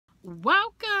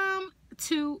Welcome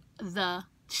to the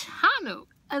channel,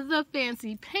 the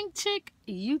Fancy Pink Chick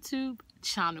YouTube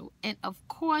channel. And of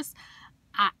course,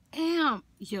 I am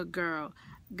your girl.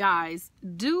 Guys,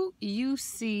 do you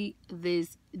see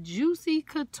this Juicy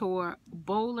Couture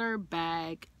bowler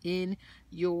bag in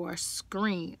your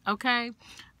screen? Okay,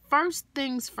 first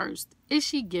things first, is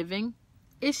she giving?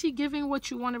 Is she giving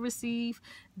what you want to receive?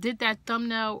 Did that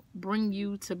thumbnail bring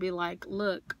you to be like,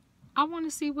 look, I want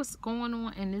to see what's going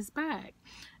on in this bag?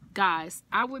 Guys,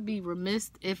 I would be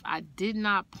remiss if I did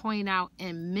not point out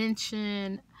and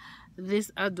mention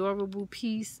this adorable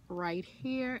piece right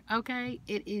here. Okay,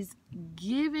 it is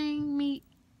giving me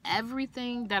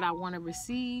everything that I want to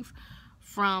receive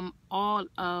from all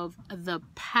of the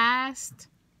past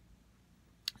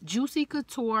Juicy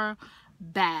Couture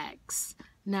bags.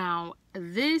 Now,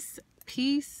 this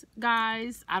piece,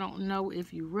 guys, I don't know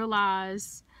if you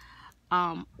realize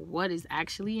what is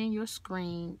actually in your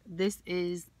screen. This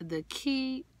is the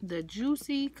key, the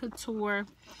Juicy Couture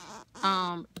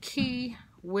key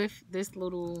with this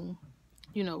little,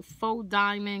 faux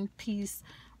diamond piece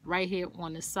right here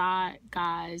on the side.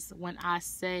 Guys, when I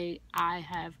say I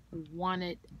have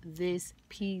wanted this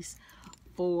piece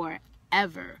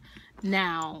forever.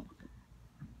 Now,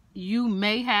 you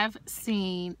may have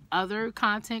seen other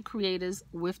content creators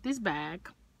with this bag,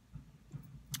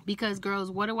 because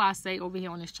girls, what do I say over here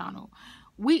on this channel?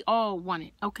 We all want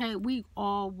it, okay? We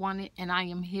all want it, and I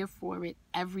am here for it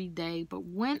every day. But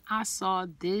when I saw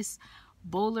this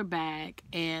bowler bag,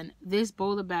 and this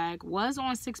bowler bag was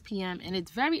on 6 p.m. and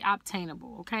it's very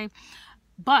obtainable, okay?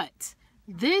 But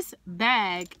this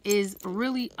bag is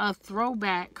really a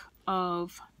throwback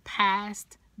of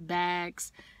past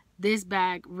bags. This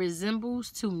bag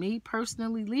resembles, to me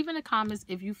personally, leave in the comments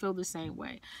if you feel the same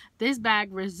way. This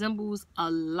bag resembles a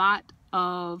lot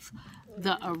of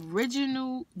the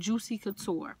original Juicy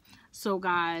Couture. So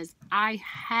guys, I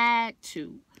had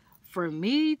to, for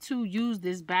me to use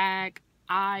this bag,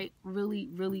 I really,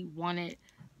 really wanted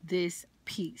this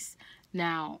piece.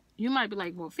 Now, you might be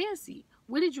like, well, Fancy,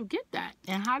 where did you get that?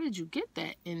 And how did you get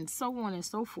that? And so on and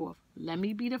so forth. Let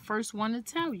me be the first one to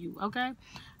tell you, okay?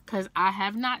 Because I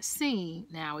have not seen,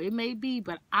 now it may be,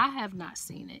 but I have not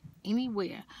seen it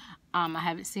anywhere. I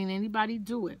haven't seen anybody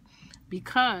do it.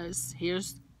 Because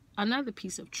here's another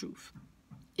piece of truth.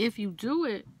 If you do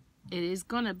it, it is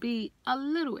going to be a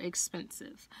little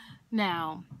expensive.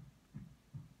 Now,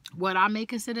 what I may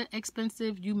consider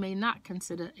expensive, you may not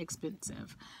consider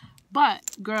expensive.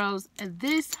 But girls,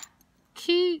 this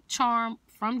key charm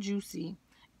from Juicy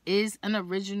is an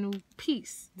original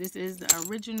piece. This is the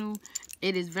original.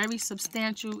 It is very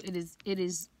substantial. It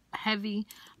is heavy.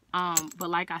 But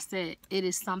like I said, it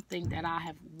is something that I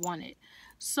have wanted.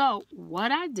 So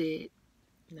what I did,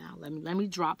 now let me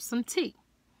drop some tea.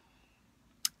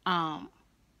 I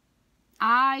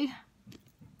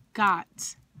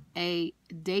got a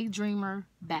Daydreamer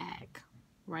bag,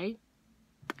 right?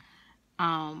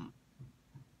 And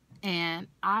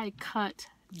I cut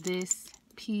this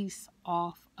piece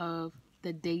off of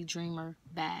the Daydreamer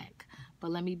bag. But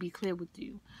let me be clear with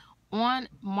you. On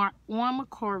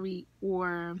Mercari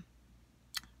or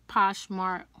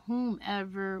Poshmark,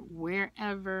 whomever,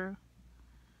 wherever,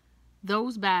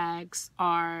 those bags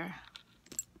are,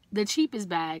 the cheapest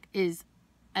bag is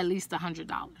at least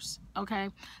 $100. Okay?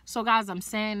 So guys, I'm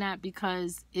saying that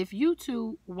because if you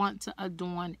two want to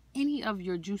adorn any of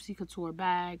your Juicy Couture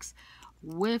bags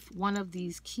with one of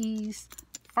these keys,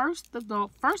 first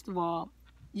of all,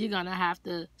 you're going to have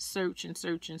to search and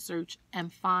search and search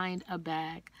and find a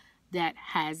bag that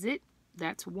has it.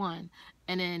 That's one.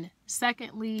 And then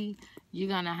secondly, you're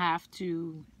going to have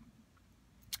to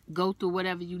go through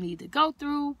whatever you need to go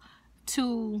through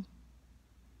to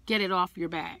get it off your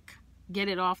bag. Get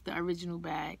it off the original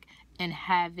bag and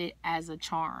have it as a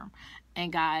charm.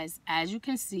 And guys, as you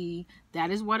can see,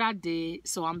 that is what I did.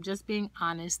 So I'm just being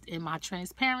honest in my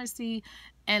transparency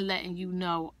and letting you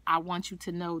know, I want you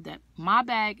to know that my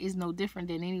bag is no different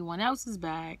than anyone else's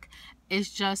bag. It's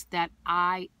just that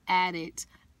I added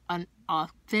an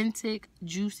authentic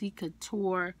Juicy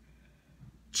Couture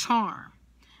charm.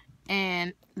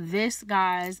 And this,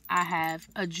 guys, I have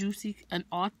an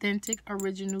authentic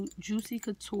original Juicy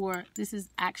Couture. This is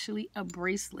actually a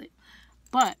bracelet.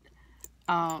 But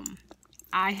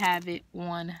I have it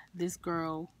on this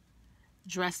girl,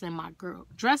 dressing my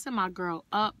girl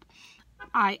up.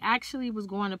 I actually was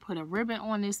going to put a ribbon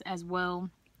on this as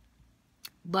well,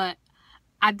 but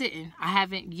I didn't. I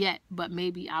haven't yet, but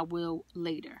maybe I will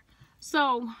later.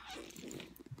 So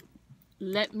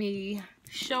let me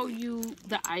show you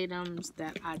the items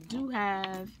that I do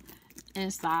have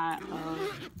inside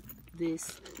of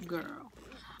this girl.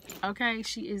 Okay,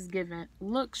 she is giving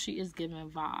looks, she is giving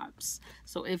vibes.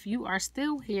 So if you are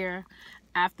still here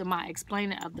after my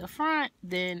explaining of the front,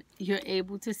 then you're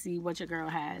able to see what your girl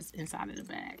has inside of the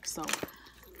bag. So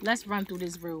let's run through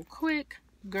this real quick.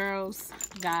 Girls,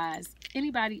 guys,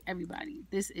 anybody, everybody.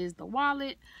 This is the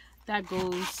wallet that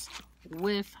goes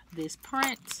with this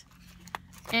print.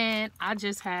 And I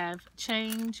just have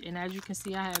change. And as you can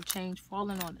see, I have change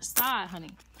falling on the side, honey.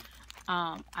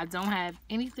 I don't have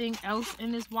anything else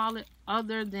in this wallet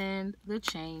other than the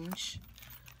change.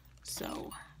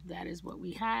 So that is what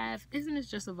we have. Isn't it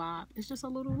just a vibe? It's just a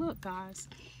little look, guys.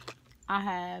 I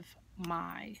have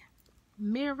my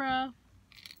mirror,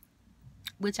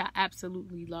 which I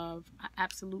absolutely love. I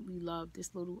absolutely love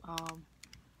this little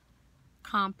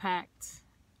compact.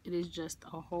 It is just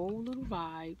a whole little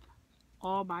vibe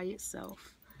all by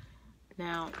itself.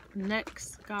 Now,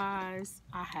 next, guys,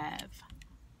 I have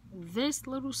this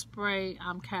little spray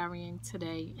I'm carrying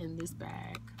today in this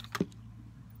bag.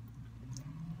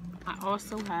 I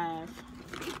also have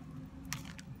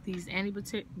these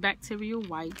antibacterial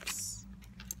wipes.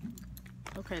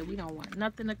 Okay, we don't want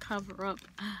nothing to cover up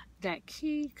that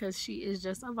key because she is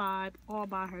just a vibe all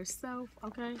by herself.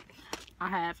 Okay, I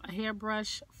have a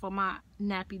hairbrush for my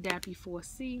Nappy Dappy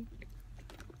 4C.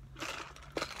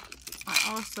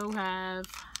 I also have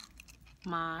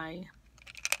my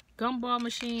gumball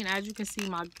machine. As you can see,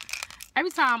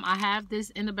 every time I have this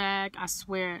in the bag, I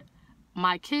swear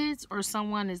my kids or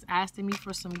someone is asking me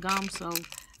for some gum, so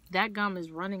that gum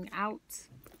is running out.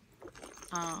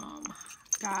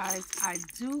 Guys, I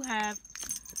do have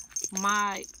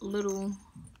my little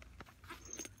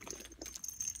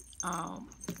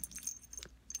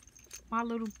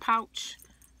pouch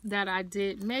that I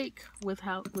did make with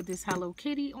this Hello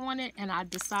Kitty on it, and I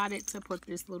decided to put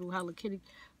this little Hello Kitty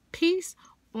piece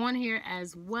on here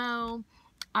as well.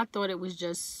 I thought it was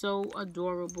just so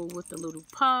adorable with the little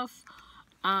puff.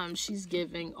 She's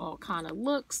giving all kind of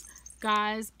looks.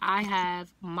 Guys, I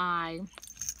have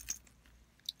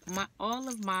all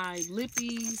of my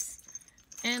lippies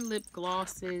and lip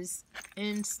glosses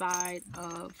inside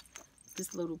of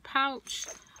this little pouch.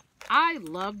 I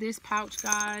love this pouch,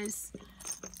 guys.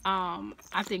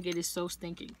 I think it is so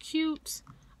stinking cute.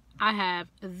 I have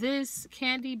this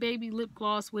Candy Baby lip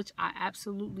gloss, which I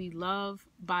absolutely love,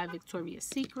 by Victoria's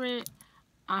Secret.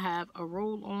 I have a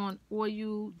roll-on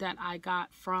oil that I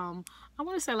got from, I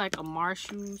want to say like a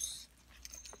Marshall's.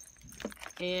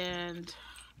 And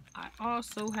I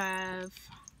also have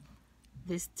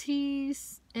this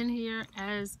tease in here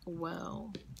as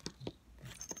well.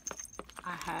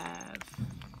 I have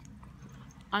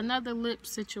another lip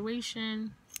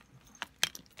situation.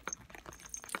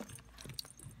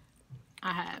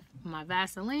 I have my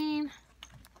Vaseline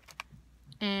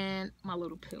and my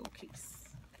little pill case.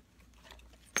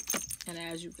 And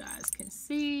as you guys can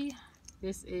see,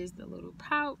 this is the little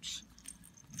pouch.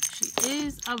 She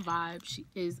is a vibe. She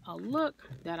is a look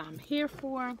that I'm here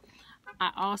for. I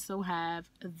also have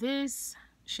this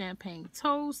champagne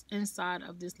toast inside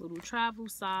of this little travel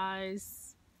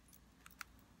size.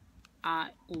 I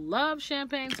love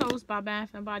champagne toast by Bath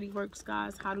 & Body Works,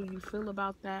 guys. How do you feel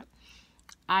about that?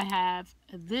 I have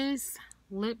this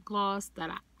lip gloss that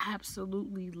I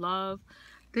absolutely love.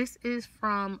 This is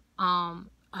from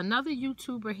another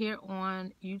YouTuber here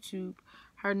on YouTube.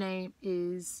 Her name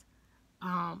is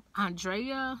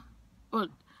Andrea.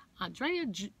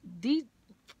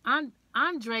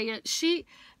 She,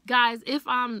 guys, if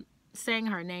I'm saying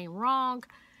her name wrong,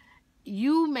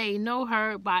 you may know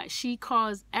her, but she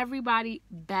calls everybody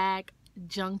bag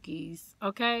junkies.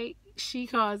 Okay, she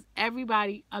calls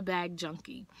everybody a bag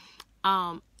junkie.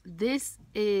 This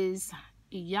is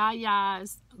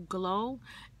Yaya's Glow,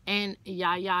 and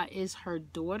Yaya is her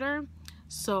daughter.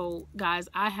 So guys,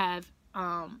 I have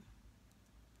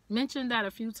mentioned that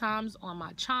a few times on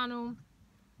my channel.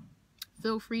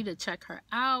 Feel free to check her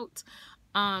out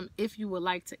if you would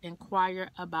like to inquire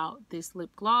about this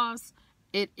lip gloss.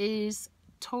 It is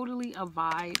totally a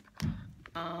vibe.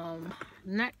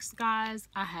 Next, guys,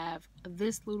 I have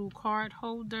this little card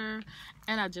holder,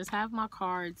 and I just have my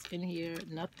cards in here.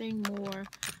 Nothing more,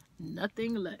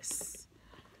 nothing less.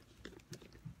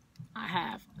 I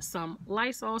have some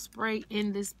Lysol spray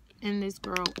in this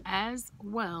girl as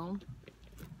well,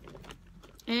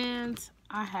 and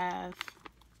I have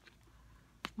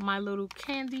my little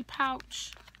candy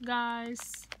pouch,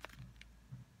 guys,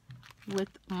 with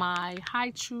my high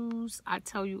chews. I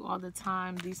tell you all the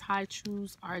time, these high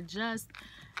chews are just,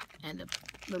 and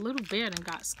the little bear done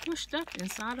got squished up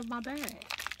inside of my bag.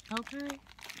 Okay,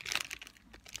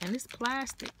 and it's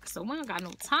plastic, so we don't got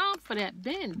no time for that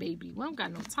bin, baby. We don't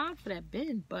got no time for that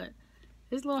bin. But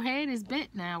His little head is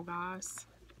bent now, guys.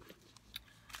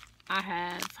 I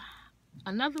have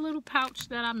another little pouch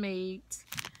that I made.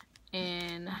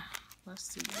 And let's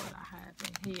see what I have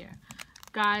in here.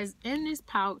 Guys, in this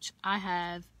pouch, I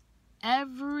have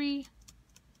every,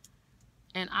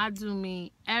 and I do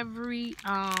mean every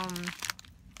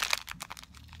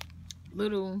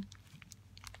little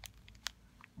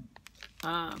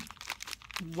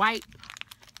wipe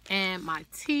and my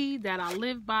tea that I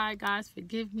live by. Guys,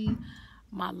 forgive me.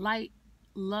 My light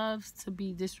loves to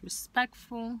be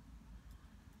disrespectful,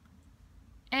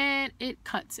 and it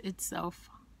cuts itself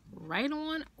right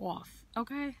on off.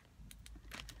 Okay,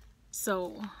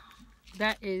 so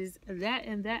that is that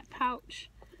in that pouch.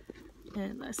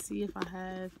 And let's see if I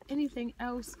have anything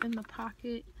else in the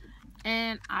pocket.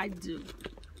 And I do.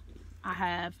 I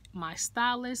have my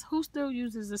stylus. Who still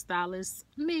uses a stylus?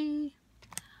 Me.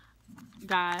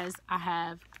 Guys, I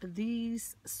have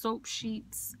these soap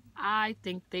sheets. I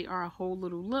think they are a whole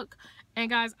little look. And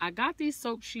guys, I got these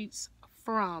soap sheets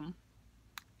from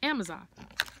Amazon.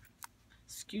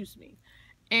 Excuse me.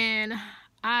 And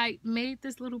I made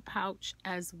this little pouch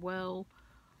as well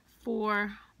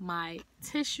for my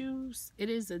tissues. It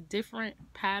is a different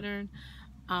pattern,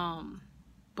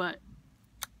 but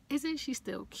isn't she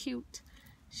still cute?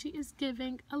 She is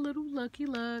giving a little looky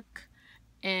look.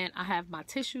 And I have my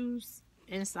tissues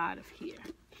inside of here.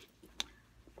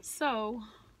 So,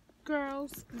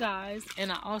 girls, guys,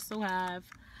 and I also have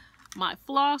my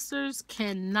flossers.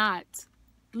 Cannot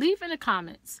leave in the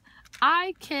comments.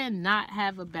 I cannot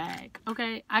have a bag,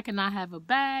 okay? I cannot have a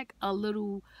bag, a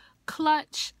little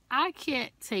clutch. I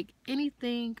can't take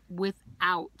anything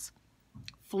without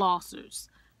flossers.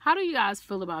 How do you guys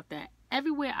feel about that?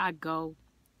 Everywhere I go,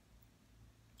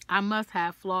 I must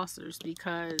have flossers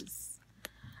because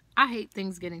I hate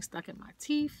things getting stuck in my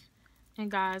teeth. And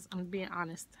guys, I'm being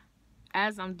honest.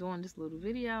 As I'm doing this little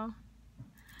video,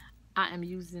 I am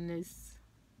using this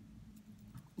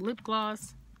lip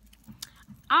gloss.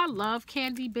 I love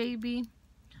Candy Baby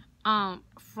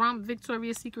from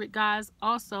Victoria's Secret, guys.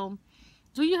 Also,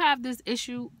 do you have this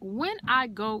issue? When I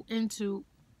go into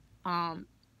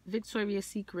Victoria's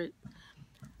Secret,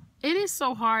 it is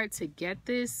so hard to get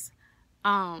this.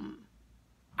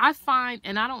 I find,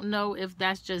 and I don't know if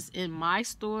that's just in my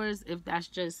stores, if that's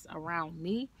just around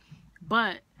me,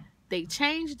 but they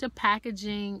change the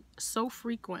packaging so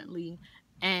frequently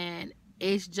and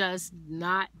it's just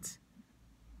not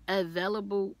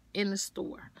available in the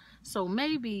store. So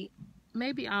maybe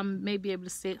I may be able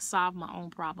to solve my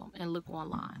own problem and look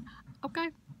online. Okay,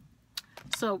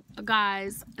 so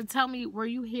guys, tell me, were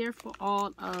you here for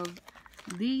all of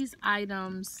these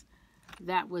items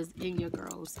that was in your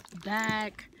girl's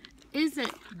bag?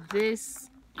 Isn't this,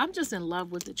 I'm just in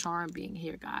love with the charm being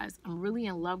here, guys. I'm really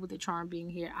in love with the charm being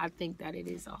here. I think that it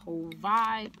is a whole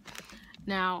vibe.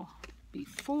 Now,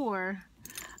 before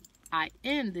I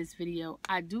end this video,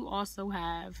 I do also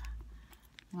have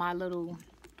my little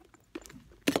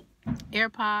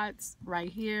AirPods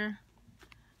right here.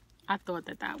 I thought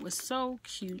that that was so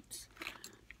cute.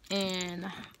 And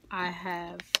I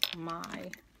have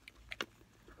my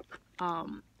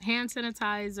hand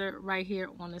sanitizer right here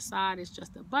on the side. It's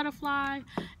just a butterfly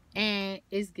and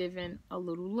it's giving a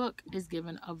little look. It's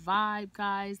giving a vibe,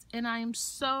 guys, and I am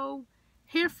so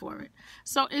here for it.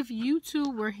 So if you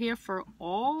two were here for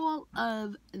all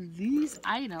of these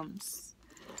items,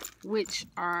 which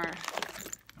are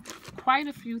quite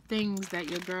a few things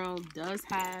that your girl does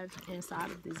have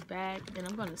inside of this bag, and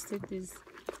I'm gonna sit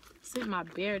my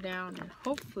bear down, and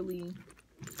hopefully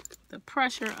the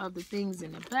pressure of the things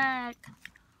in the bag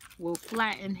will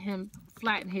flatten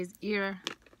his ear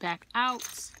back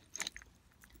out.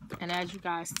 And as you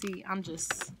guys see, I'm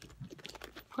just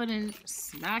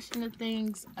smashing the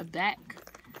things back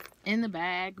in the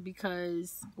bag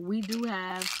because we do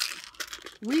have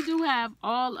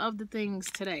all of the things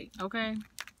today, okay?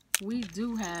 We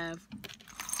do have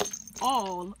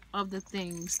all of the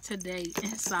things today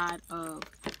inside of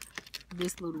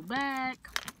this little bag.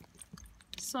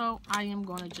 So I am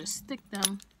going to just stick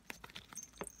them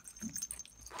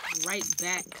right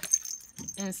back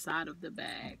inside of the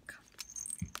bag.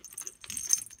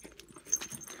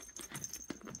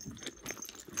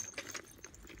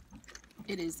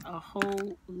 It is a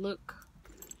whole look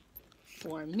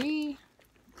for me,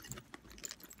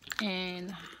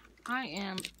 and I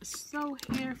am so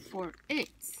here for it.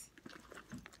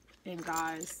 And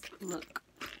guys, look,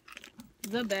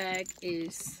 the bag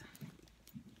is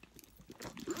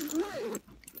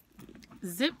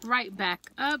zipped right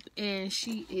back up and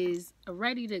she is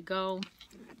ready to go.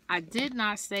 I did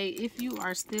not say, if you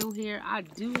are still here, I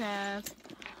do have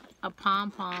a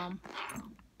pom-pom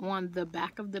on the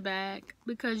back of the bag,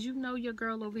 because you know your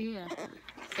girl over here.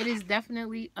 It is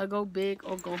definitely a go big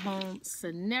or go home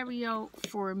scenario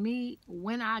for me.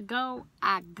 When I go,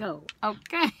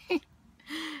 okay?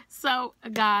 So,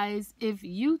 guys, if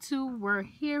you two were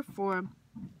here for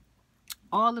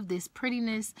all of this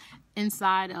prettiness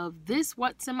inside of this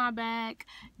what's in my bag,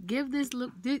 give this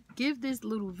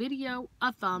little video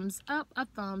a thumbs up,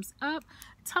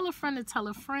 tell a friend to tell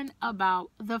a friend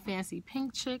about the fancy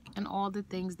pink chick and all the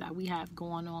things that we have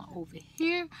going on over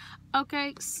here.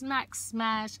 Okay,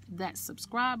 smash that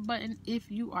subscribe button if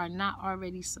you are not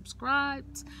already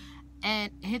subscribed,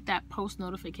 and hit that post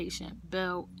notification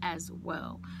bell as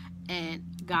well. And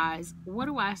guys, what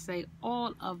do I say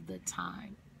all of the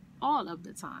time? All of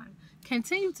the time.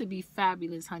 Continue to be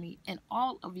fabulous, honey, and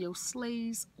all of your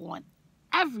slays on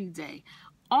every day.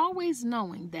 Always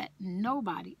knowing that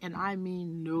nobody, and I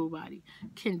mean nobody,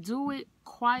 can do it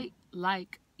quite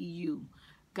like you.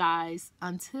 Guys,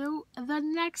 until the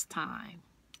next time,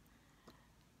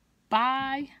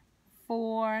 bye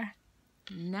for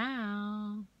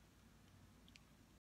now.